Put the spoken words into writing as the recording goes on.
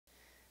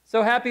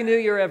So happy New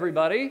Year,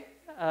 everybody.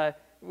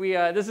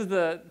 This is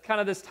the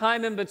kind of this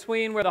time in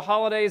between where the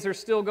holidays are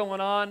still going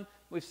on.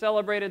 We've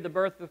celebrated the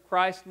birth of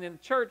Christ, and in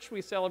church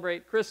we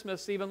celebrate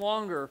Christmas even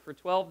longer for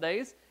 12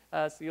 days.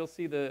 So you'll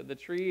see the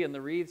tree and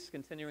the wreaths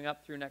continuing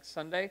up through next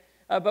Sunday.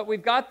 But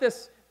we've got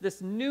this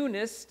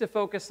newness to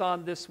focus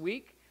on this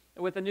week.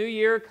 With the new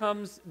year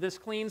comes this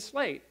clean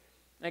slate.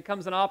 And it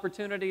comes an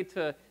opportunity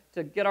to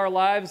get our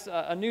lives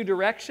a new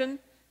direction,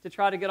 to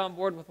try to get on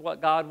board with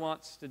what God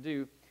wants to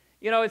do.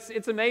 You know,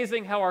 it's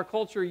amazing how our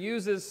culture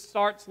uses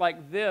starts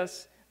like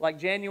this, like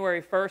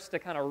January 1st, to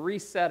kind of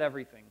reset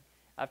everything.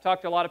 I've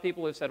talked to a lot of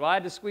people who said, well, I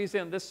had to squeeze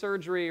in this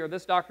surgery or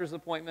this doctor's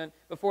appointment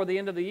before the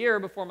end of the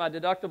year, before my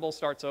deductible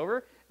starts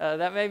over.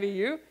 That may be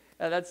you.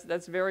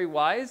 That's very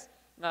wise.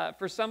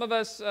 For some of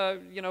us,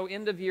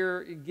 end of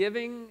year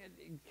giving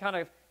kind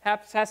of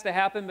has to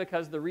happen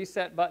because the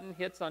reset button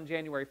hits on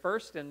January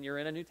 1st and you're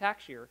in a new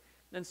tax year.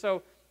 And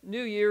so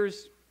New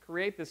Year's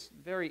create this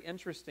very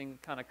interesting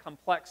kind of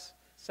complex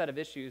set of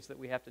issues that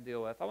we have to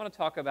deal with. I want to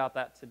talk about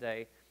that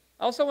today.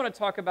 I also want to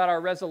talk about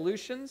our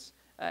resolutions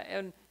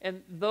and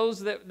those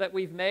that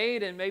we've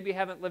made and maybe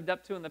haven't lived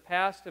up to in the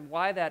past and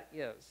why that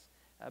is.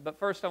 But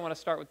first I want to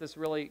start with this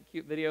really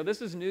cute video.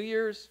 This is New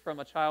Year's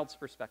from a child's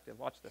perspective.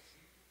 Watch this.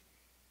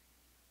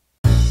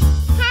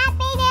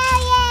 Happy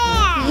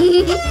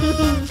New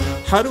Year!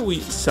 How do we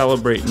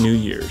celebrate New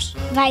Year's?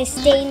 By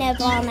staying up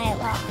all night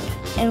long.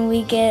 And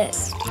we get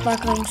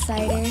sparkling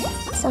cider.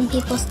 Some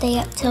people stay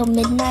up till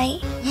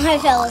midnight. I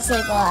fell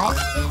asleep a lot.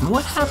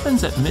 What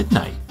happens at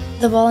midnight?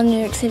 The ball in New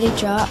York City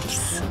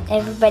drops.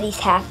 Everybody's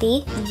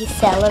happy. You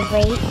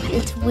celebrate.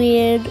 It's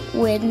weird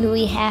when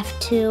we have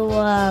to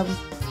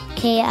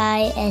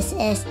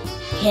K-I-S-S.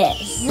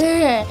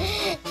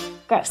 Yes.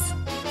 Gross.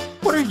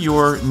 What are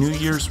your New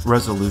Year's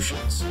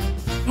resolutions?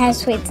 Have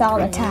sweets all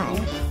the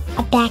time.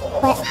 A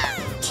backflip.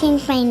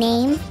 Change my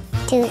name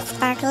to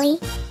Sparkly.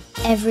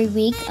 Every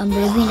week, a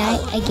movie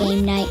night, a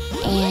game night,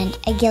 and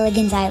a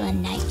Gilligan's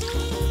Island night.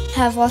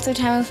 Have lots of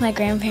time with my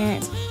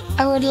grandparents.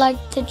 I would like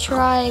to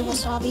try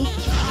wasabi.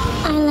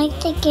 I like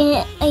to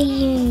get a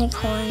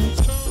unicorn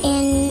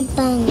and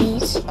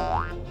bunnies.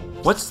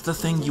 What's the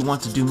thing you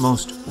want to do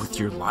most with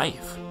your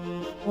life?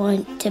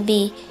 Want to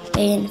be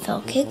an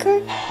NFL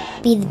kicker,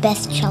 be the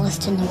best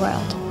cellist in the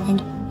world,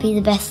 and be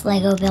the best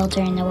Lego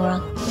builder in the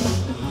world.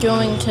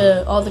 Going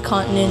to all the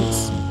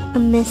continents. A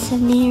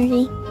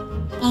missionary.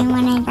 And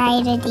when I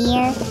ride a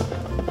deer.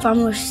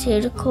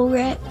 Pharmaceutical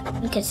rep,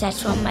 because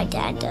that's what my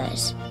dad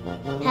does.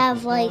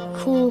 Have like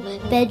cool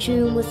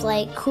bedroom with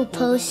like cool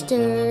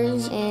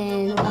posters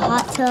and a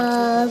hot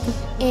tub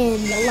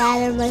and a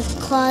ladder with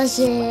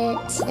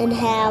closets and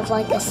have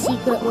like a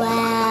secret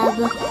lab.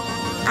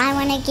 I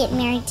want to get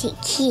married to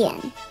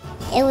Kian.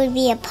 It would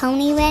be a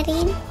pony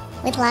wedding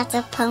with lots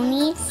of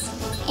ponies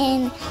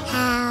and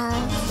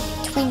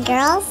have twin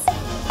girls,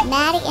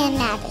 Maddie and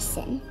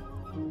Madison.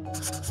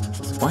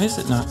 Why is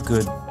it not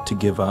good to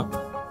give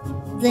up?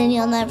 Then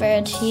you'll never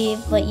achieve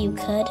what you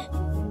could.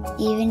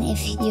 Even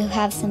if you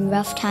have some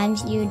rough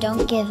times, you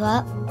don't give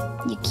up.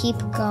 You keep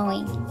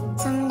going.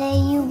 Someday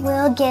you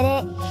will get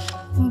it.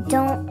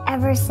 Don't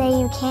ever say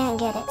you can't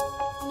get it.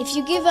 If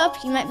you give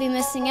up, you might be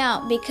missing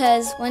out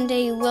because one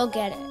day you will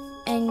get it.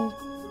 And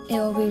it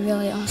will be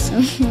really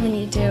awesome when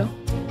you do.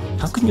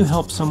 How can you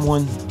help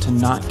someone to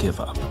not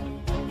give up?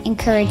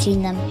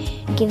 Encouraging them,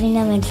 giving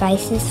them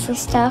advices for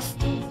stuff.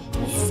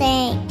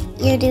 Say,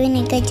 you're doing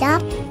a good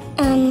job.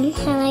 I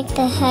like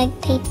to hug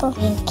people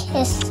and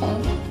kiss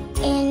them.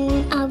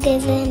 And I'll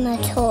give them a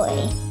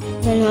toy.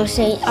 Then I'll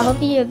say, I'll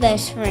be your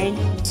best friend.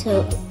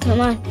 So come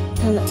on.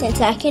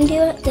 Since I can do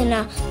it,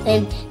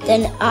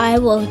 then I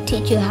will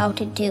teach you how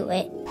to do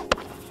it.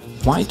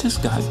 Why does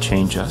God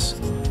change us?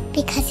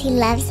 Because He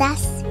loves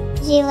us.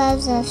 He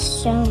loves us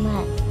so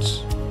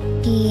much.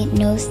 He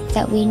knows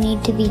that we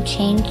need to be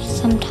changed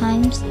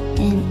sometimes,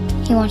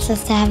 and He wants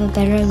us to have a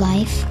better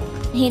life.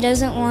 He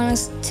doesn't want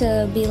us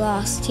to be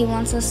lost. He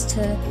wants us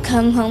to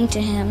come home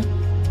to Him.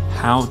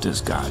 How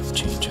does God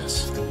change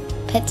us?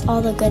 Puts all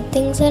the good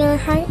things in our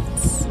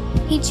hearts.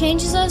 He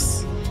changes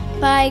us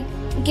by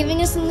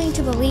giving us something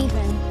to believe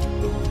in.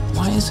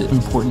 Why is it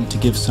important to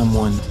give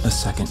someone a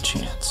second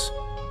chance?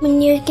 When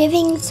you're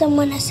giving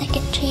someone a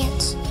second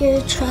chance,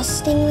 you're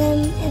trusting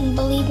them and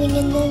believing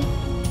in them.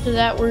 So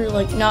that we're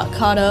not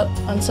caught up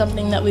on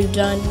something that we've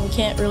done. We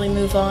can't really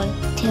move on.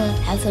 To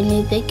have a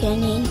new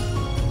beginning.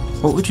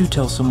 What would you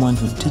tell someone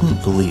who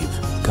didn't believe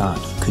God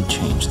could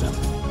change them?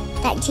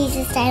 That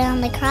Jesus died on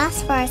the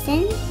cross for our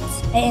sins.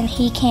 And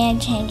He can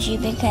change you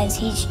because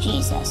He's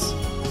Jesus.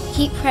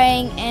 Keep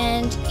praying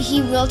and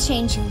He will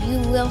change you. You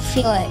will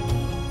feel it.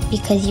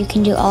 Because you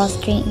can do all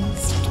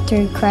things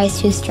through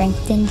Christ who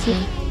strengthens you.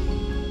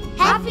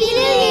 Happy New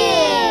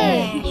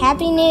Year!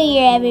 Happy New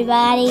Year,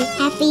 everybody.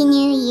 Happy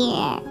New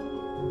Year.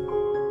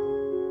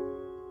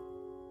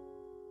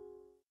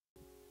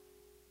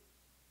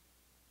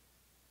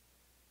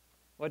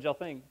 What'd y'all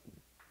think?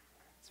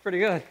 It's pretty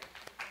good.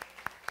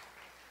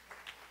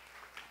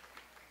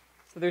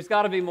 So there's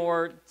got to be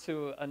more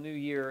to a new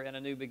year and a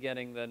new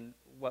beginning than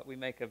what we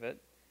make of it.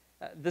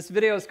 This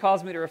video has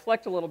caused me to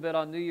reflect a little bit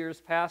on New Year's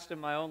past in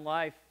my own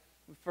life.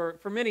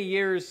 For many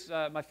years,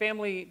 my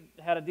family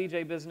had a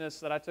DJ business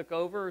that I took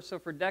over, so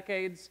for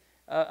decades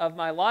of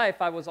my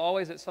life, I was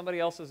always at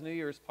somebody else's New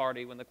Year's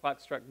party when the clock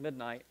struck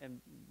midnight, and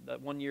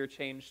that one year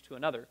changed to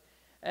another.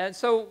 And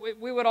so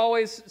we would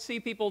always see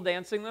people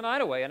dancing the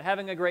night away and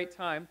having a great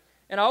time.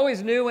 And I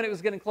always knew when it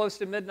was getting close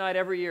to midnight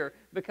every year,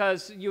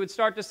 because you would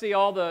start to see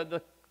all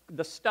the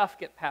stuff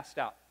get passed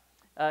out.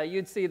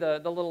 You'd see the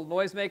little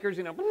noisemakers,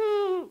 you know,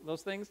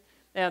 those things,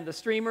 and the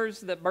streamers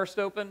that burst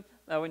open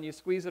when you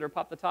squeeze it or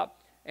pop the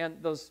top, and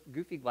those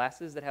goofy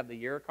glasses that have the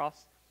year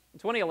across.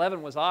 And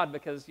 2011 was odd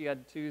because you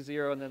had 2,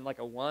 0, and then like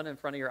a 1 in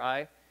front of your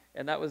eye,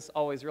 and that was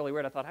always really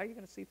weird. I thought, how are you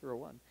going to see through a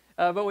 1?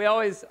 But we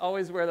always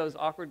wear those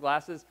awkward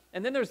glasses.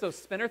 And then there's those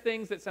spinner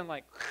things that sound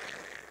like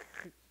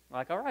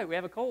all right, we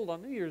have a cold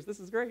on New Year's. This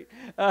is great.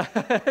 But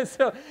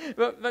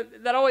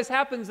that always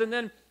happens. And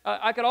then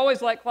I could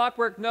always, like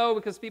clockwork, know,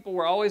 because people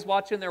were always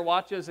watching their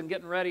watches and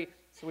getting ready.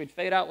 So we'd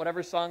fade out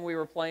whatever song we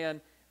were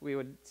playing. We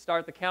would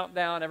start the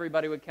countdown.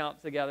 Everybody would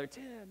count together,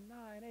 10, 9,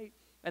 8.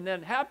 And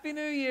then Happy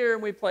New Year,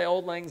 and we'd play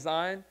Auld Lang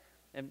Syne.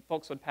 And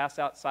folks would pass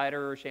out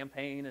cider or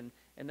champagne.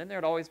 And then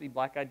there'd always be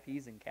black-eyed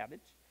peas and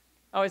cabbage.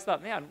 I always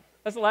thought, man,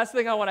 that's the last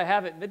thing I want to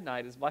have at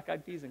midnight is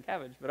black-eyed peas and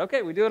cabbage. But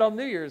okay, we do it on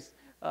New Year's.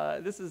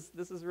 This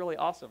is really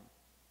awesome.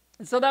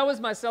 And so that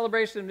was my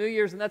celebration of New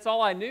Year's, and that's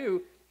all I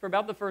knew for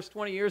about the first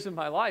 20 years of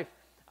my life.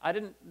 I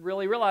didn't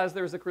really realize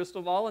there was a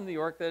crystal ball in New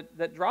York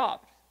that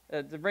dropped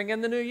to bring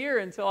in the new year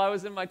until I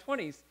was in my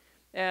 20s.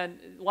 And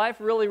life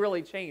really,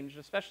 really changed,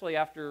 especially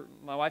after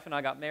my wife and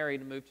I got married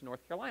and moved to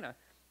North Carolina.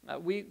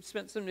 We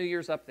spent some New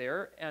Year's up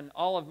there, and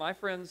all of my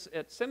friends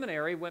at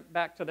seminary went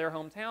back to their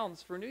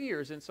hometowns for New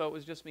Year's, and so it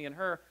was just me and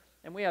her.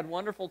 And we had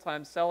wonderful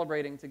times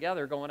celebrating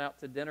together, going out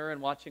to dinner and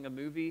watching a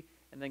movie,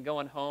 and then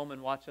going home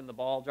and watching the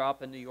ball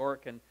drop in New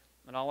York and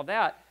all of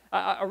that.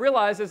 I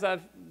realized as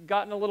I've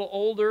gotten a little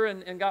older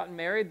and gotten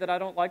married that I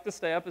don't like to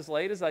stay up as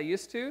late as I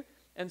used to.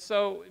 And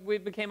so we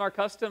became our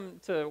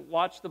custom to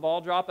watch the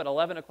ball drop at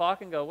 11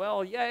 o'clock and go,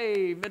 well,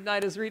 yay,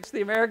 midnight has reached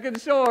the American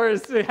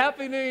shores.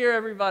 Happy New Year,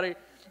 everybody.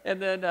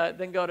 And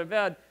then go to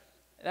bed.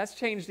 That's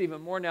changed even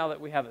more now that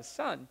we have a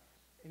son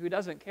who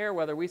doesn't care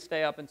whether we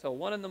stay up until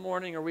 1 in the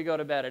morning or we go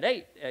to bed at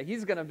 8.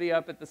 He's going to be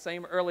up at the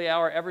same early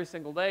hour every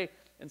single day.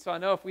 And so I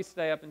know if we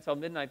stay up until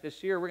midnight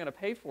this year, we're going to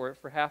pay for it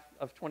for half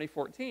of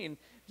 2014,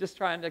 just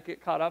trying to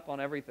get caught up on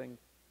everything.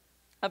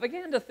 I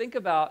began to think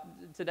about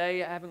today,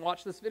 having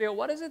watched this video,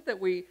 what is it that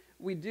we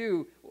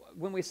do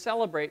when we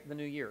celebrate the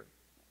new year?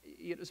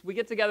 We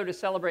get together to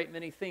celebrate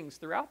many things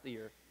throughout the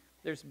year.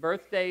 There's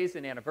birthdays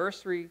and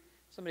anniversary.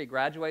 Somebody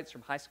graduates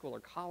from high school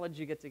or college,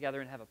 you get together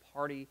and have a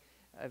party.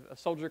 If a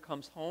soldier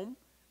comes home,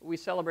 we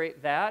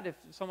celebrate that. If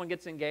someone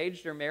gets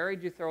engaged or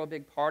married, you throw a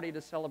big party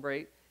to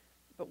celebrate.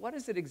 But what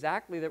is it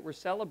exactly that we're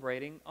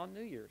celebrating on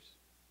New Year's?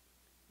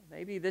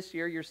 Maybe this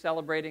year you're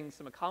celebrating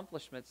some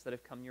accomplishments that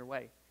have come your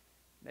way.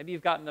 Maybe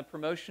you've gotten a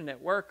promotion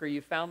at work, or you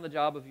found the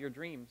job of your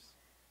dreams.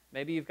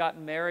 Maybe you've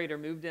gotten married or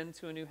moved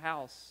into a new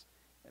house.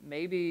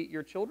 Maybe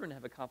your children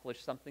have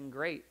accomplished something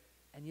great,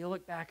 and you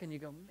look back and you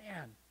go,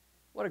 man,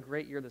 what a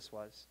great year this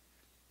was.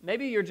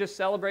 Maybe you're just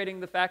celebrating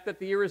the fact that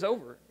the year is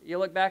over. You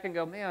look back and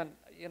go, man,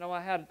 you know, I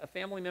had a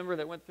family member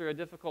that went through a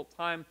difficult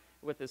time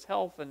with his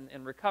health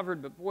and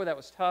recovered, but boy, that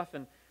was tough.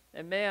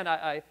 And man,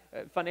 I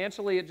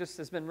financially, it just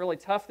has been really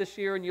tough this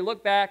year. And you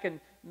look back and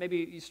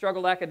maybe you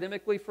struggled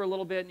academically for a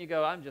little bit, and you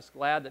go, I'm just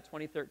glad that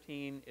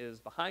 2013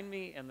 is behind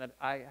me and that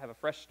I have a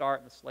fresh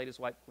start and the slate is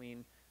wiped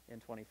clean in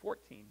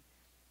 2014.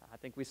 I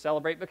think we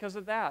celebrate because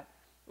of that.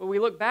 Well, we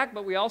look back,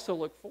 but we also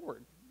look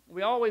forward.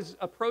 We always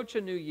approach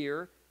a new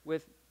year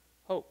with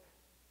hope.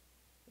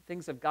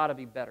 Things have got to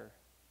be better.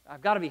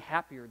 I've got to be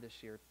happier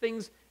this year.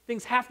 Things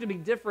have to be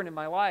different in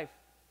my life.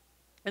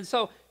 And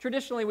so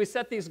traditionally we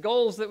set these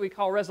goals that we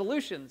call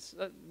resolutions.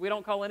 We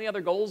don't call any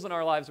other goals in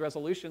our lives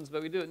resolutions,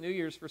 but we do it New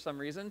Year's for some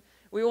reason.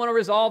 We want to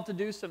resolve to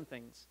do some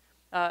things.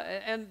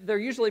 And they're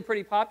usually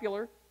pretty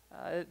popular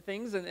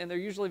things, and they're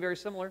usually very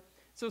similar.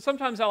 So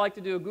sometimes I like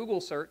to do a Google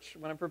search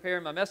when I'm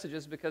preparing my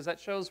messages, because that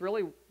shows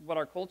really what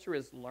our culture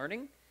is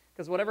learning.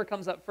 Because whatever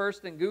comes up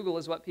first in Google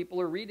is what people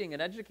are reading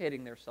and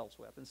educating themselves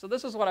with. And so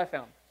this is what I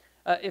found.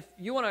 If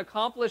you want to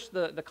accomplish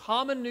the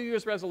common New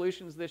Year's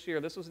resolutions this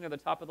year, this was near the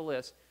top of the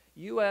list.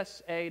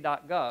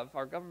 USA.gov,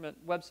 our government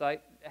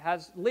website,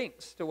 has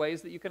links to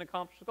ways that you can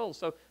accomplish the goals.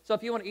 So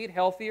if you want to eat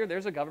healthier,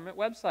 there's a government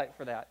website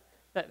for that.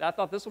 I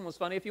thought this one was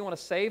funny. If you want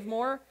to save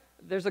more,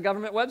 there's a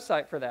government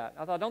website for that.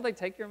 I thought, don't they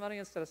take your money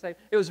instead of save?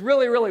 It was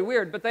really, really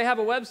weird, but they have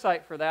a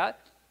website for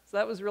that. So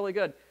that was really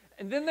good.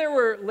 And then there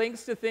were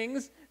links to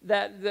things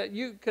that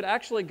you could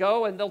actually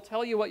go, and they'll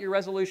tell you what your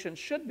resolution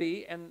should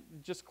be, and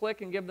just click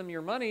and give them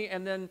your money,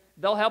 and then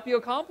they'll help you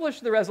accomplish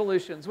the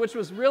resolutions, which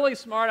was really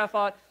smart. I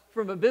thought,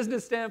 from a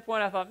business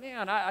standpoint, I thought,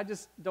 man, I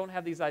just don't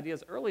have these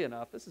ideas early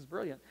enough. This is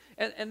brilliant.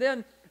 And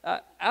then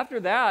after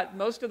that,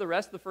 most of the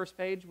rest of the first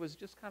page was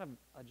just kind of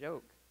a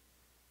joke.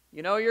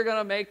 You know you're going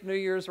to make New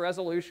Year's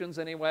resolutions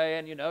anyway,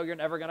 and you know you're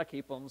never going to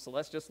keep them, so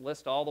let's just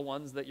list all the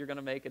ones that you're going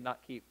to make and not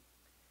keep.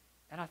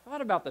 And I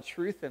thought about the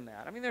truth in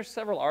that. I mean, there's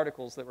several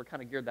articles that were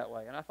kind of geared that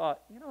way. And I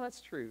thought,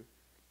 that's true.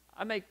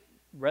 I make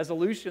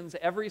resolutions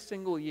every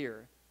single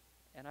year.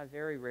 And I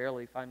very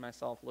rarely find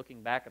myself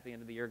looking back at the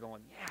end of the year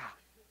going,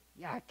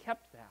 yeah, I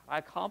kept that. I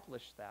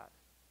accomplished that.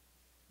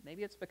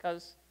 Maybe it's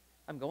because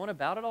I'm going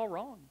about it all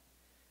wrong.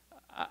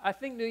 I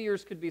think New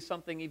Year's could be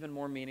something even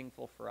more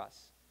meaningful for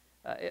us.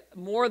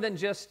 More than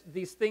just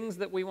these things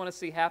that we want to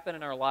see happen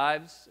in our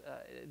lives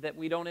that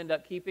we don't end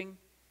up keeping,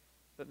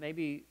 but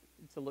maybe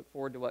to look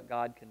forward to what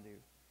God can do.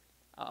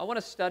 I want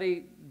to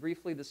study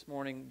briefly this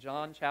morning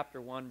John chapter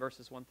 1,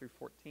 verses 1 through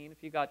 14. If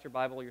you got your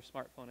Bible or your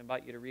smartphone, I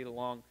invite you to read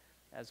along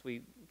as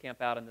we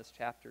camp out in this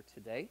chapter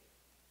today.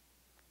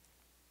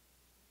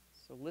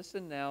 So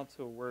listen now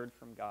to a word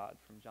from God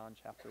from John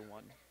chapter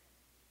 1.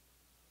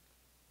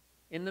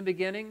 In the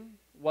beginning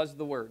was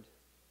the Word,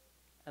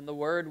 and the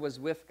Word was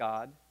with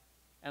God,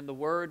 and the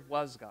Word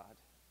was God.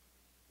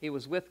 He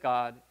was with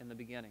God in the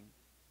beginning.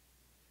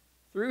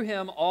 Through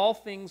him all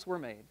things were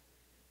made.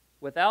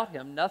 Without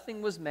him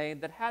nothing was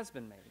made that has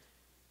been made.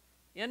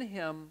 In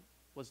him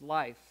was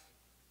life,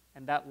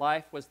 and that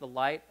life was the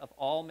light of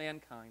all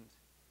mankind.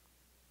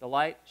 The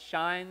light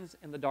shines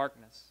in the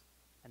darkness,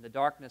 and the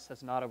darkness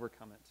has not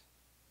overcome it.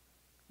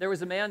 There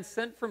was a man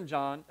sent from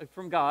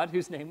God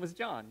whose name was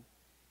John.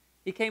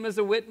 He came as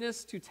a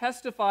witness to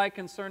testify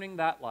concerning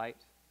that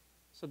light,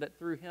 so that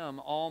through him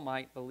all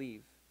might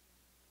believe.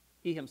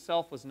 He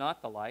himself was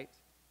not the light.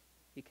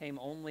 He came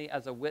only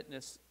as a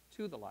witness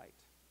to the light.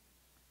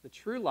 The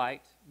true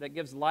light that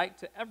gives light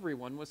to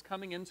everyone was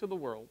coming into the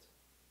world.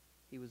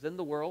 He was in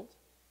the world,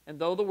 and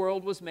though the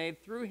world was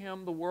made through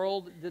him, the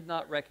world did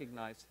not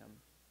recognize him.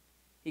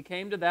 He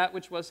came to that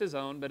which was his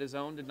own, but his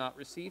own did not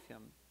receive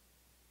him.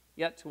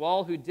 Yet to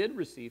all who did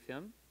receive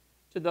him,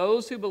 to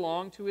those who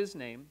belonged to his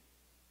name,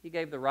 he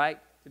gave the right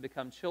to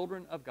become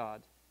children of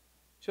God.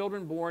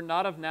 Children born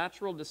not of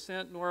natural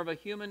descent, nor of a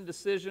human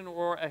decision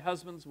or a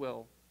husband's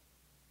will,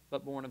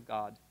 but born of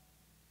God.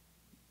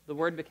 The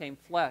Word became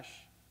flesh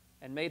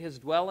and made his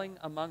dwelling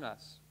among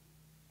us.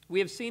 We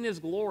have seen his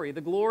glory,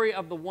 the glory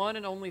of the one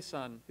and only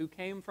Son, who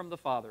came from the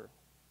Father,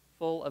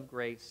 full of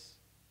grace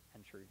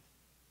and truth.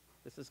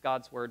 This is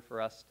God's word for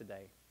us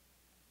today.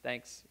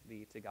 Thanks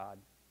be to God.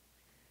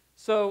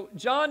 So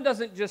John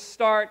doesn't just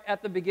start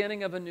at the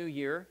beginning of a new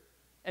year,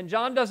 and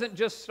John doesn't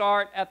just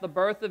start at the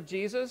birth of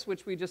Jesus,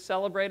 which we just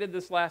celebrated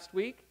this last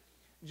week.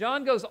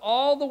 John goes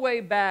all the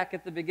way back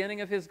at the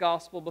beginning of his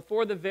gospel,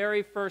 before the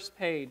very first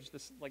page,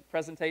 this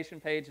presentation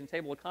page and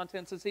table of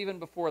contents. It's even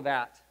before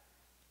that,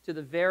 to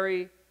the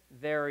very,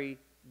 very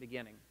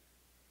beginning.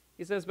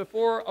 He says,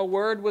 before a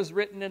word was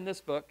written in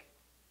this book,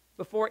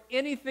 before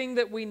anything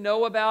that we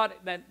know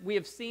about, that we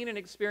have seen and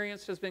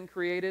experienced has been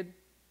created,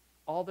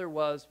 all there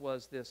was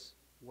this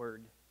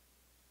word,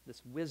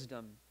 this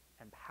wisdom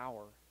and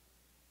power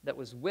that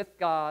was with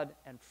God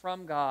and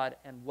from God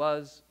and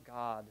was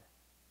God.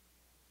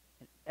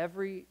 And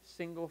every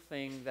single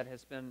thing that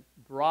has been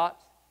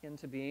brought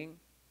into being,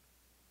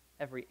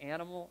 every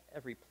animal,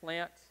 every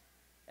plant,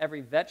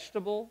 every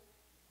vegetable,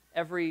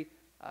 every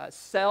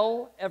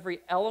cell, every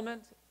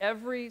element,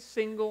 every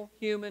single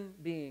human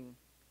being,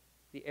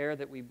 the air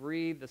that we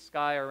breathe, the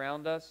sky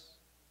around us,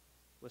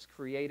 was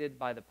created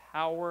by the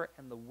power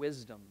and the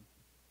wisdom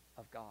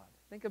of God.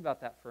 Think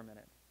about that for a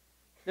minute.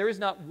 There is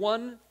not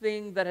one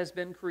thing that has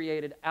been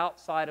created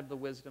outside of the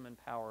wisdom and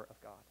power of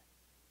God.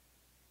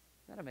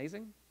 Isn't that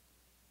amazing?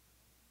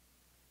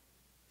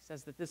 He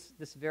says that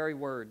this very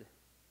word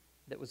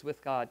that was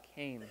with God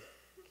came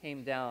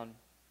down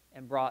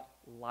and brought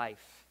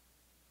life.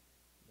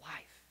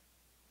 Life.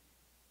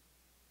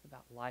 It's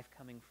about life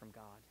coming from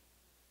God.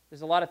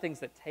 There's a lot of things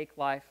that take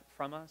life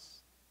from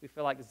us. We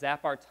feel like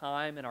zap our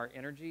time and our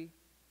energy.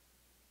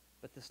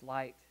 But this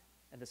light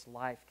and this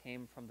life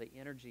came from the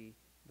energy,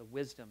 the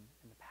wisdom,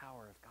 and the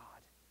power of God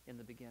in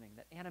the beginning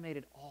that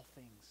animated all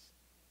things.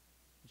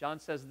 John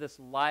says this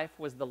life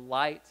was the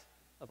light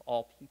of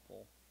all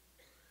people.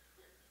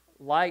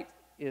 Light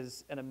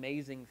is an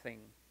amazing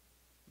thing.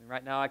 I mean,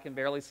 right now I can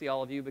barely see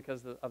all of you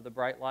because of the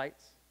bright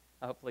lights.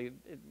 Hopefully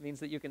it means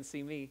that you can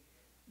see me.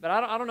 But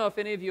I don't know if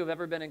any of you have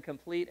ever been in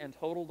complete and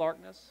total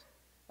darkness.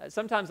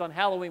 Sometimes on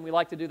Halloween we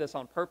like to do this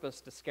on purpose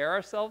to scare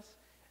ourselves.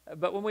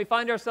 But when we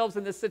find ourselves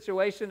in this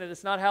situation and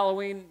it's not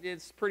Halloween,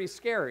 it's pretty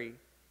scary.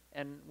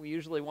 And we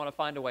usually want to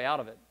find a way out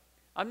of it.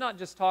 I'm not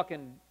just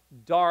talking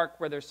dark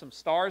where there's some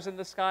stars in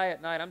the sky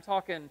at night. I'm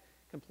talking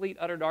complete,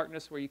 utter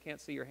darkness where you can't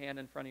see your hand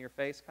in front of your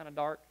face, kind of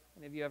dark.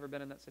 Any of you ever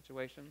been in that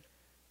situation?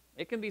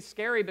 It can be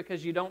scary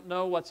because you don't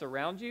know what's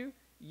around you.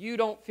 You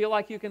don't feel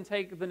like you can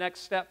take the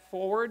next step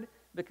forward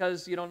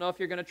because you don't know if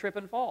you're going to trip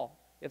and fall.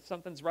 If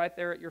something's right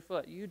there at your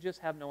foot, you just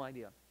have no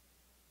idea.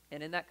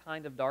 And in that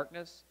kind of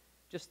darkness,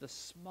 just the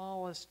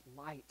smallest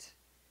light,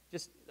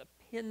 just a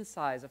pin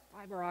size, a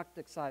fiber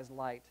optic size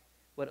light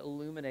would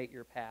illuminate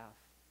your path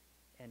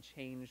and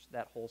change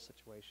that whole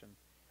situation.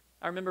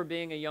 I remember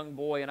being a young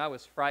boy and I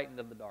was frightened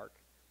of the dark.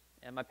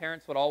 And my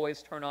parents would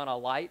always turn on a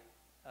light,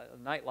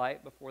 a night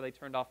light, before they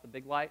turned off the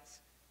big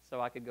lights so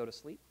I could go to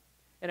sleep.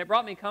 And it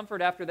brought me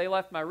comfort after they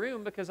left my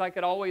room because I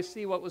could always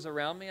see what was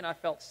around me and I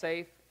felt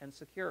safe and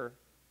secure.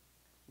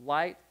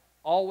 Light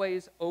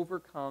always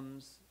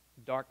overcomes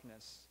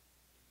darkness.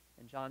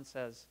 And John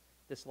says,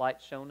 this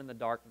light shone in the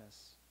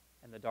darkness,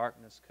 and the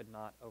darkness could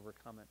not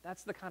overcome it.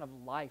 That's the kind of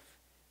life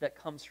that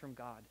comes from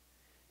God.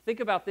 Think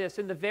about this.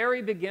 In the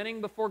very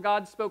beginning, before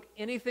God spoke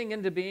anything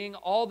into being,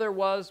 all there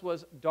was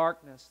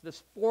darkness,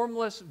 this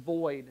formless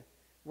void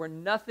where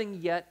nothing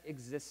yet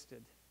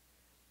existed.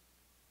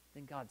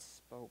 Then God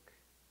spoke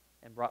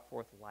and brought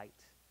forth light.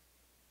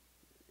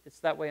 It's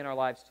that way in our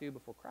lives too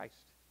before Christ.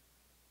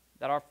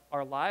 That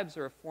our lives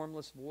are a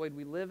formless void.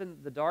 We live in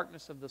the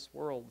darkness of this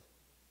world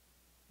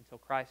until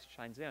Christ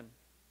shines in.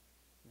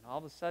 And all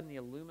of a sudden He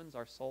illumines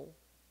our soul.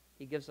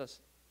 He gives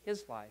us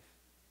His life.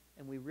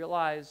 And we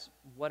realize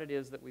what it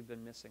is that we've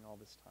been missing all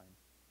this time.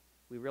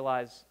 We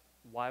realize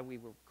why we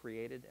were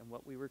created and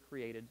what we were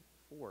created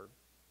for.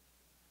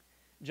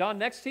 John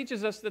next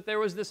teaches us that there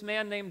was this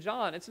man named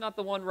John. It's not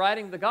the one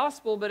writing the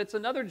gospel, but it's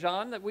another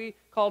John that we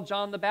call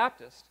John the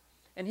Baptist.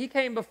 And he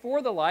came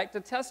before the light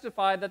to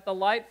testify that the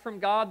light from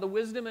God, the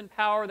wisdom and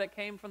power that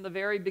came from the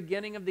very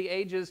beginning of the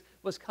ages,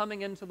 was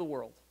coming into the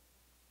world.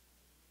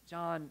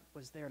 John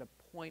was there to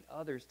point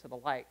others to the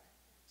light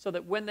so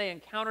that when they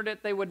encountered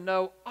it, they would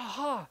know,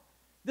 aha,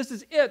 this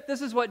is it.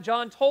 This is what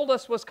John told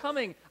us was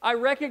coming. I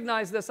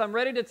recognize this. I'm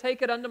ready to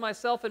take it unto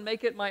myself and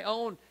make it my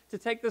own, to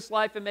take this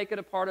life and make it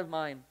a part of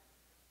mine.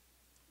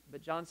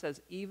 But John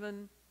says,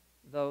 even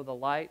though the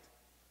light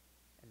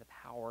and the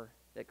power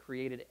that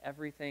created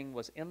everything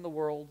was in the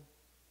world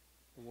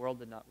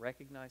did not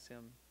recognize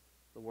him,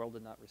 the world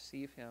did not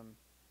receive him,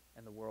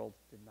 and the world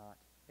did not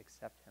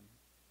accept him.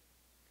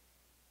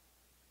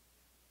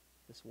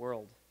 This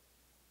world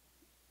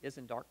is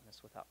in darkness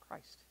without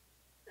Christ.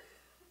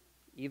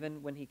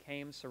 Even when he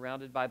came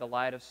surrounded by the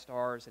light of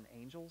stars and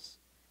angels,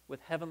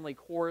 with heavenly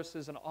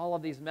choruses and all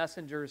of these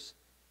messengers,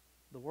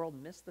 the world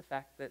missed the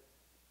fact that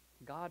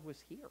God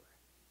was here.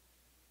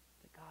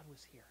 That God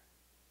was here.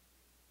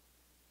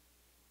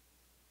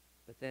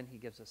 But then he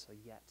gives us a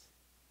yet.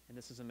 And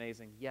this is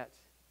amazing. Yet,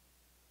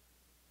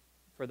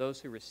 for those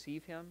who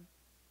receive him,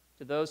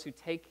 to those who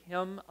take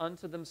him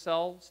unto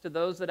themselves, to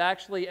those that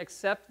actually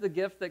accept the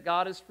gift that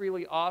God is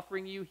freely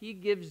offering you, he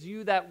gives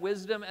you that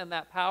wisdom and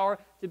that power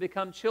to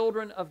become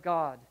children of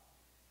God.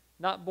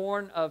 Not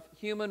born of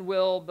human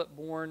will, but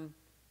born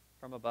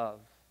from above.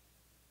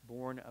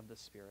 Born of the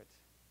Spirit.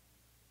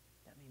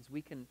 That means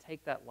we can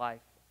take that life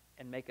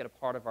and make it a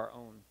part of our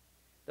own.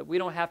 That we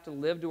don't have to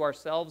live to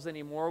ourselves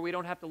anymore. We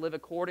don't have to live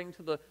according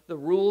to the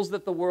rules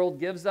that the world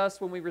gives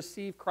us when we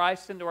receive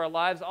Christ into our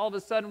lives. All of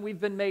a sudden, we've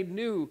been made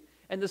new.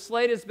 And the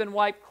slate has been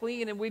wiped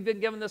clean, and we've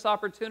been given this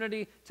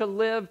opportunity to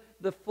live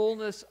the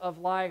fullness of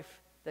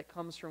life that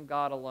comes from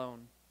God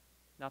alone,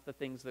 not the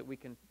things that we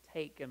can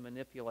take and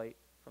manipulate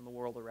from the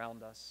world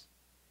around us.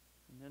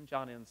 And then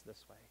John ends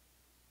this way.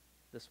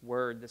 This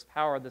word, this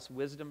power, this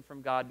wisdom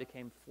from God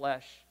became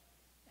flesh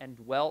and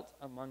dwelt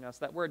among us.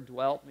 That word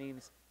dwelt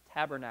means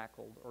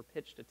tabernacled or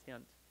pitched a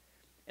tent.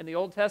 In the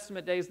Old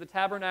Testament days, the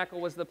tabernacle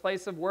was the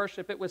place of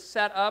worship. It was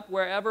set up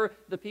wherever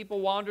the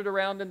people wandered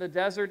around in the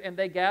desert, and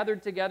they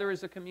gathered together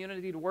as a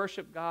community to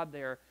worship God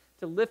there,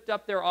 to lift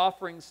up their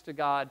offerings to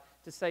God,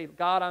 to say,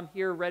 God, I'm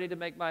here ready to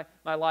make my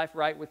life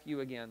right with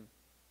you again.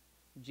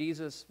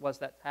 Jesus was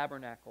that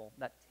tabernacle,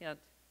 that tent.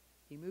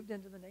 He moved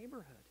into the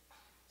neighborhood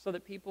so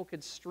that people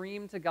could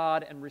stream to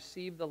God and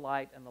receive the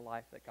light and the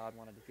life that God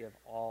wanted to give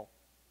all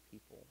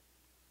people.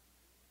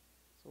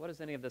 So what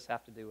does any of this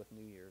have to do with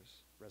New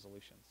Year's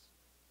resolutions?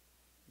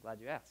 I'm glad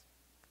you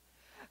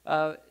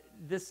asked.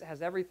 This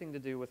has everything to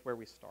do with where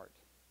we start.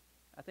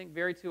 I think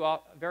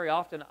very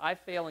often I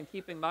fail in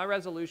keeping my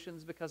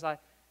resolutions because I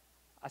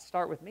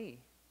start with me.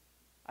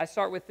 I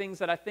start with things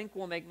that I think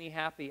will make me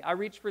happy. I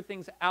reach for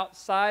things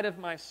outside of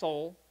my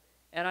soul,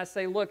 and I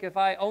say, look, if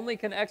I only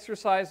can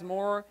exercise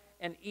more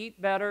and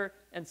eat better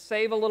and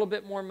save a little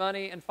bit more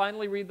money and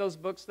finally read those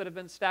books that have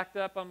been stacked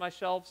up on my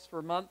shelves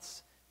for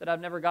months that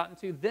I've never gotten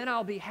to, then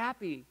I'll be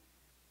happy.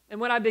 And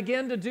when I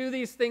begin to do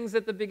these things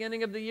at the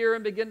beginning of the year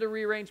and begin to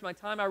rearrange my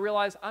time, I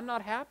realize I'm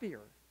not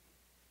happier,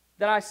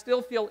 that I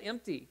still feel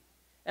empty.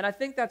 And I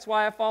think that's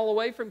why I fall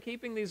away from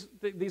keeping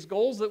these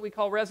goals that we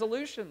call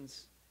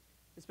resolutions.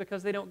 It's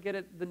because they don't get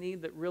at the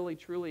need that really,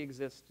 truly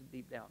exists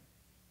deep down.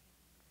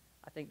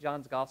 I think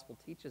John's gospel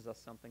teaches us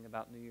something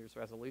about New Year's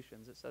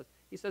resolutions.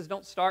 He says,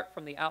 don't start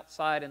from the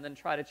outside and then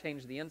try to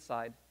change the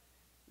inside.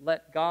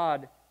 Let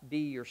God be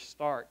your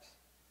start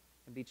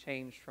and be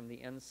changed from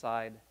the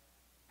inside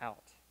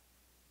out.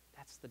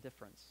 That's the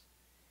difference.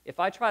 If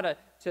I try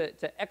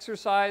to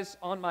exercise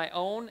on my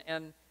own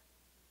and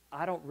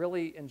I don't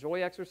really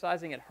enjoy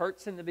exercising, it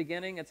hurts in the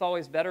beginning. It's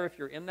always better if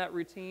you're in that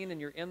routine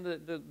and you're in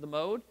the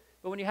mode.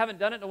 But when you haven't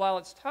done it in a while,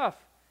 it's tough.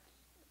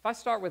 If I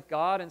start with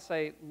God and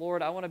say,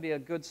 Lord, I want to be a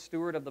good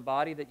steward of the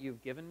body that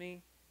you've given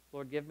me,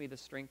 Lord, give me the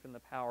strength and the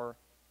power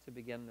to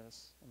begin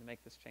this and to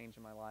make this change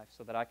in my life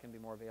so that I can be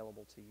more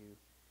available to you.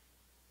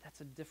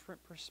 That's a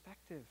different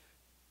perspective.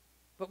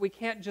 But we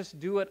can't just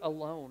do it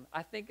alone.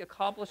 I think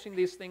accomplishing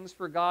these things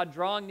for God,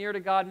 drawing near to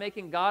God,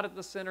 making God at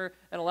the center,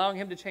 and allowing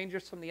Him to change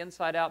us from the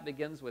inside out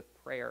begins with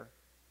prayer.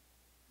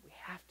 We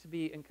have to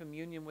be in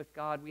communion with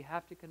God. We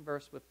have to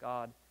converse with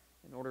God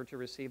in order to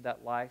receive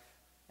that life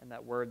and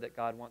that word that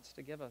God wants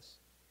to give us.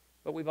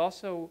 But we've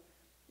also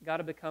got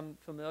to become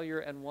familiar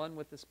and one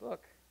with this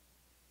book.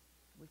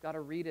 We've got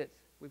to read it.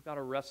 We've got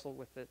to wrestle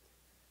with it.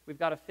 We've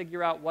got to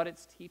figure out what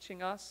it's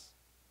teaching us,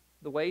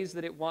 the ways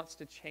that it wants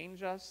to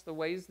change us, the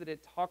ways that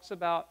it talks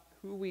about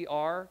who we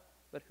are,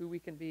 but who we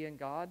can be in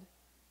God,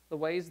 the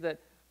ways that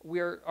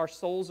our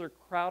souls are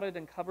crowded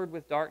and covered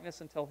with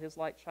darkness until His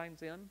light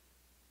shines in.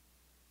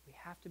 We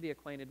have to be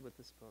acquainted with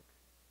this book.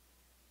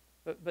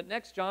 But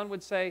next, John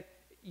would say,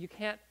 you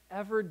can't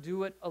ever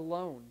do it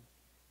alone.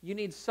 You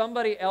need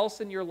somebody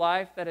else in your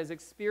life that has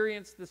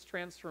experienced this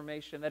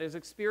transformation, that has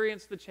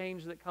experienced the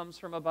change that comes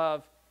from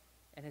above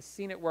and has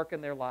seen it work in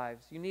their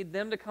lives. You need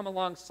them to come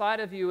alongside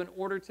of you in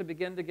order to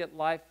begin to get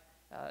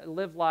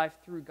live life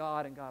through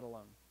God and God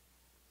alone.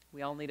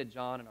 We all need a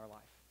John in our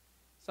life.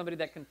 Somebody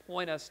that can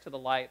point us to the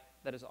light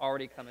that has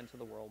already come into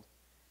the world.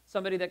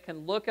 Somebody that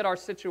can look at our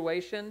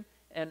situation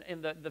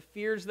and the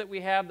fears that we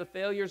have, the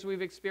failures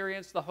we've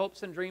experienced, the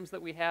hopes and dreams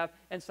that we have,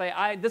 and say,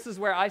 this is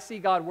where I see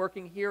God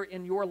working here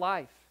in your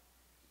life.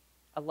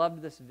 I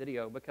loved this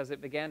video because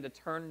it began to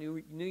turn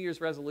New Year's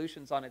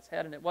resolutions on its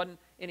head, and it wasn't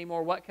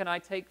anymore, what can I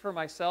take for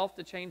myself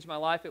to change my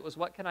life? It was,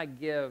 what can I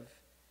give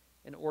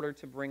in order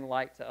to bring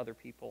light to other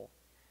people?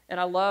 And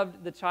I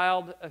loved the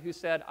child who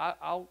said,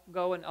 I'll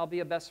go and I'll be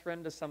a best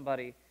friend to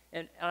somebody.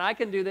 And I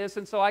can do this,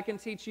 and so I can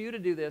teach you to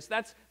do this.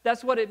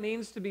 That's what it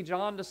means to be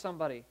John to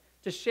somebody.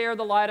 To share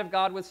the light of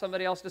God with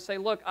somebody else, to say,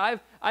 look, I've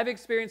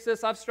experienced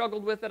this, I've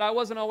struggled with it, I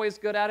wasn't always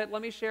good at it,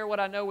 let me share what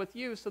I know with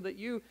you so that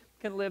you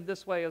can live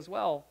this way as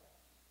well.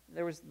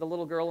 There was the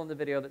little girl in the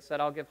video that said,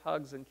 I'll give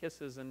hugs and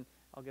kisses and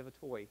I'll give a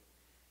toy.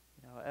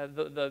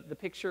 The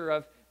picture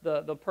of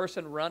the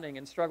person running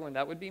and struggling,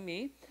 that would be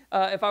me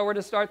if I were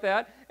to start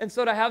that. And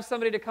so to have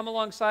somebody to come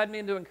alongside me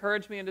and to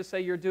encourage me and to say,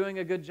 you're doing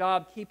a good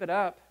job, keep it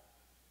up,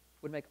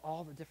 would make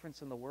all the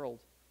difference in the world.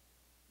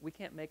 We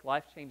can't make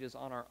life changes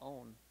on our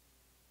own.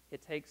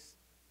 It takes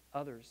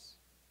others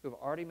who have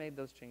already made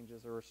those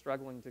changes or are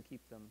struggling to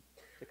keep them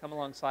to come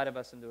alongside of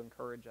us and to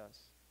encourage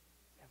us.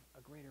 We have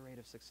a greater rate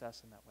of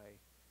success in that way.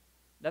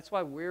 That's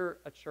why we're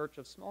a church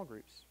of small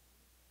groups.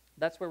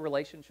 That's where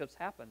relationships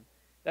happen.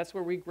 That's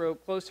where we grow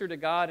closer to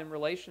God in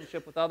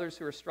relationship with others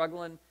who are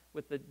struggling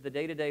with the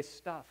day-to-day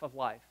stuff of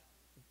life.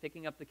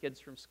 Picking up the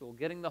kids from school,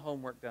 getting the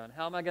homework done.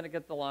 How am I going to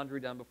get the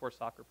laundry done before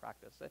soccer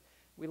practice?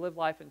 We live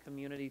life in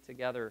community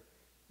together,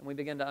 and we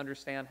begin to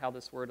understand how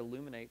this word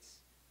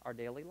illuminates our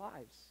daily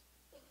lives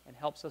and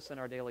helps us in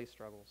our daily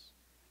struggles.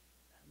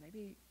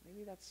 Maybe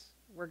that's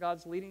where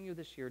God's leading you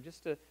this year,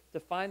 just to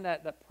find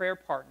that prayer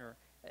partner.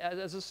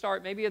 As a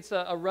start, maybe it's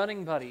a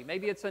running buddy,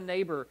 maybe it's a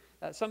neighbor,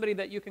 somebody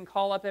that you can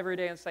call up every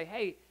day and say,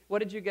 hey, what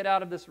did you get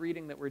out of this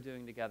reading that we're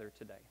doing together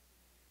today?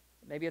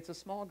 Maybe it's a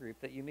small group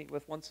that you meet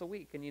with once a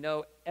week,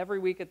 and every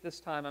week at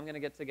this time I'm going to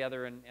get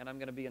together and I'm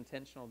going to be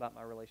intentional about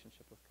my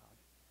relationship with God.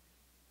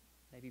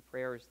 Maybe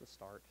prayer is the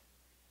start.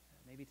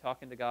 Maybe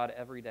talking to God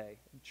every day,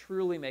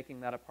 truly making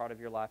that a part of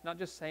your life. Not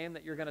just saying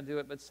that you're going to do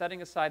it, but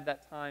setting aside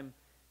that time,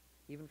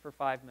 even for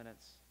 5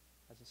 minutes,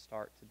 as a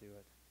start to do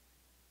it.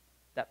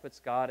 That puts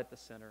God at the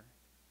center.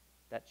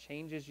 That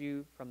changes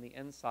you from the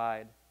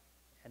inside,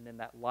 and then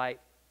that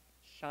light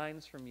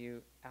shines from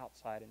you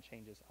outside and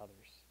changes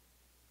others.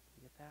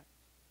 You get that?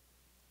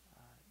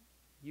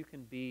 You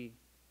can be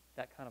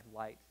that kind of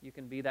light. You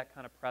can be that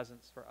kind of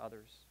presence for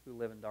others who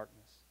live in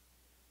darkness.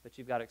 But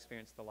you've got to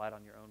experience the light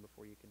on your own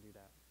before you can do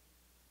that.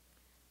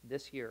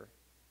 This year,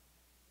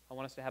 I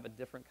want us to have a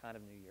different kind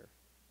of new year.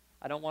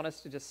 I don't want us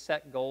to just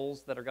set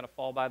goals that are going to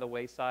fall by the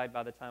wayside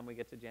by the time we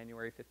get to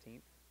January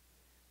 15th.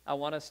 I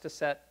want us to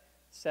set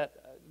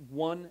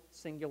one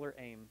singular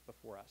aim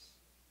before us.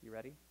 You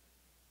ready?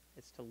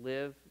 It's to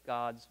live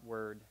God's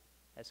word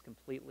as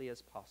completely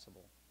as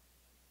possible.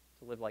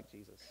 To live like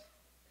Jesus.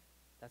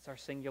 That's our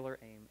singular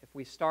aim. If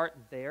we start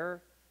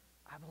there,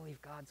 I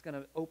believe God's going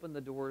to open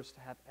the doors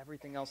to have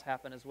everything else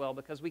happen as well,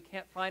 because we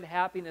can't find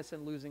happiness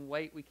in losing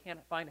weight. We can't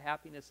find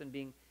happiness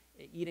in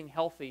eating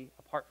healthy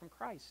apart from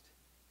Christ.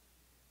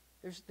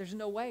 There's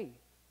no way.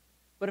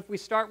 But if we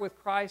start with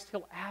Christ,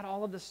 He'll add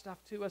all of this stuff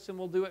to us, and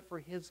we'll do it for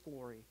His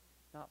glory,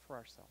 not for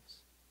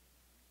ourselves.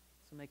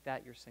 So make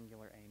that your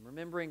singular aim.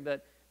 Remembering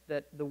that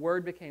the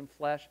Word became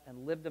flesh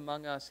and lived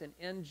among us, and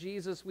in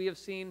Jesus we have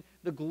seen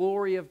the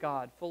glory of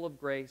God, full of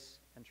grace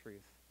and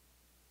truth.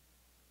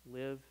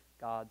 Live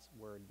God's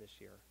word this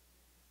year,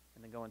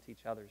 and then go and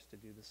teach others to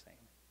do the same.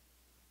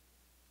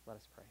 Let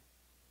us pray.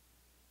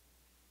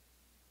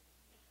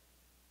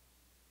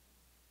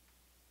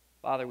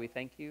 Father, we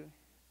thank you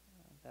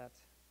that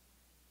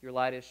your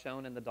light is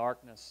shown in the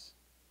darkness,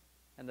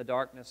 and the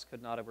darkness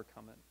could not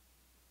overcome it.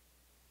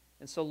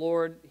 And so,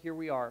 Lord, here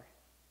we are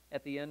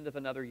at the end of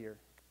another year,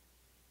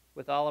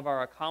 with all of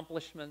our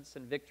accomplishments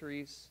and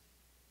victories,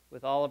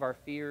 with all of our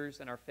fears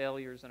and our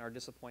failures and our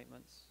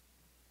disappointments,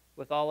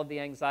 with all of the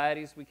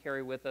anxieties we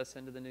carry with us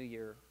into the new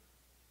year.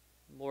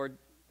 Lord,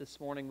 this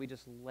morning we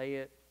just lay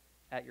it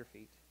at your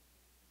feet.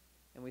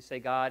 And we say,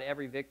 God,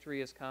 every victory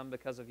has come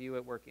because of you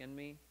at work in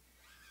me.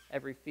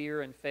 Every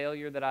fear and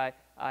failure that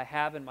I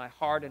have in my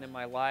heart and in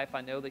my life,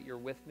 I know that you're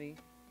with me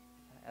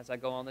as I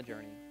go on the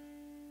journey.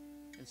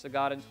 And so,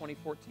 God, in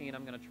 2014,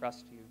 I'm going to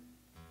trust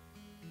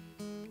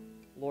you.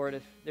 Lord,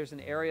 if there's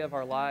an area of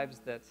our lives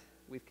that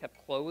we've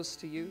kept closed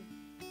to you,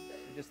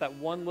 just that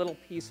one little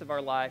piece of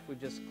our life,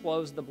 we've just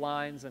closed the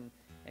blinds and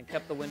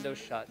kept the windows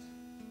shut.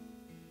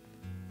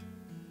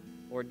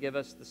 Lord, give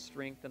us the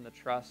strength and the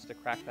trust to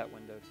crack that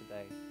window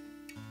today.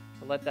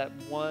 To let that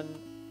one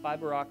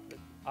fiber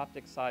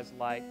optic-sized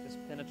light just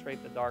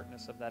penetrate the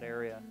darkness of that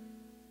area.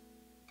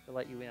 To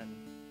let you in.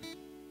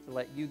 To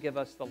let you give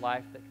us the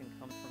life that can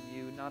come from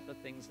you, not the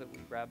things that we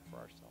grab for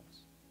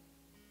ourselves.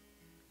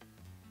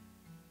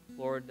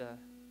 Lord,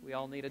 we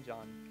all need a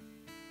John.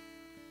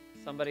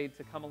 Somebody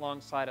to come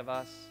alongside of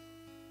us,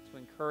 to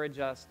encourage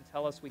us, to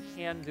tell us we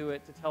can do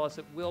it, to tell us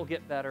it will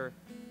get better,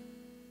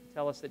 to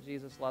tell us that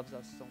Jesus loves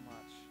us so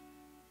much,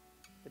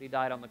 that he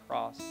died on the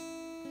cross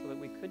so that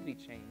we could be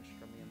changed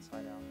from the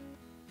inside out.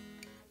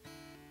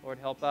 Lord,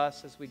 help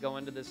us as we go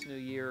into this new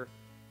year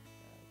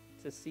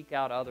to seek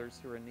out others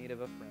who are in need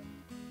of a friend,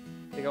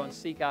 to go and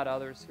seek out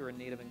others who are in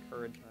need of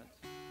encouragement,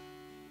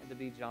 and to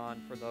be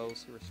John for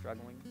those who are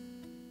struggling,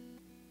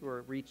 who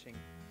are reaching,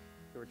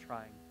 who are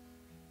trying.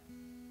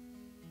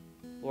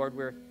 Lord,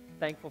 we're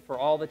thankful for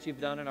all that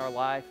you've done in our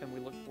life, and we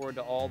look forward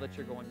to all that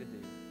you're going to do.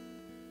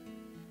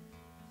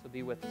 So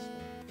be with us,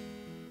 Lord.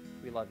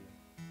 We love you.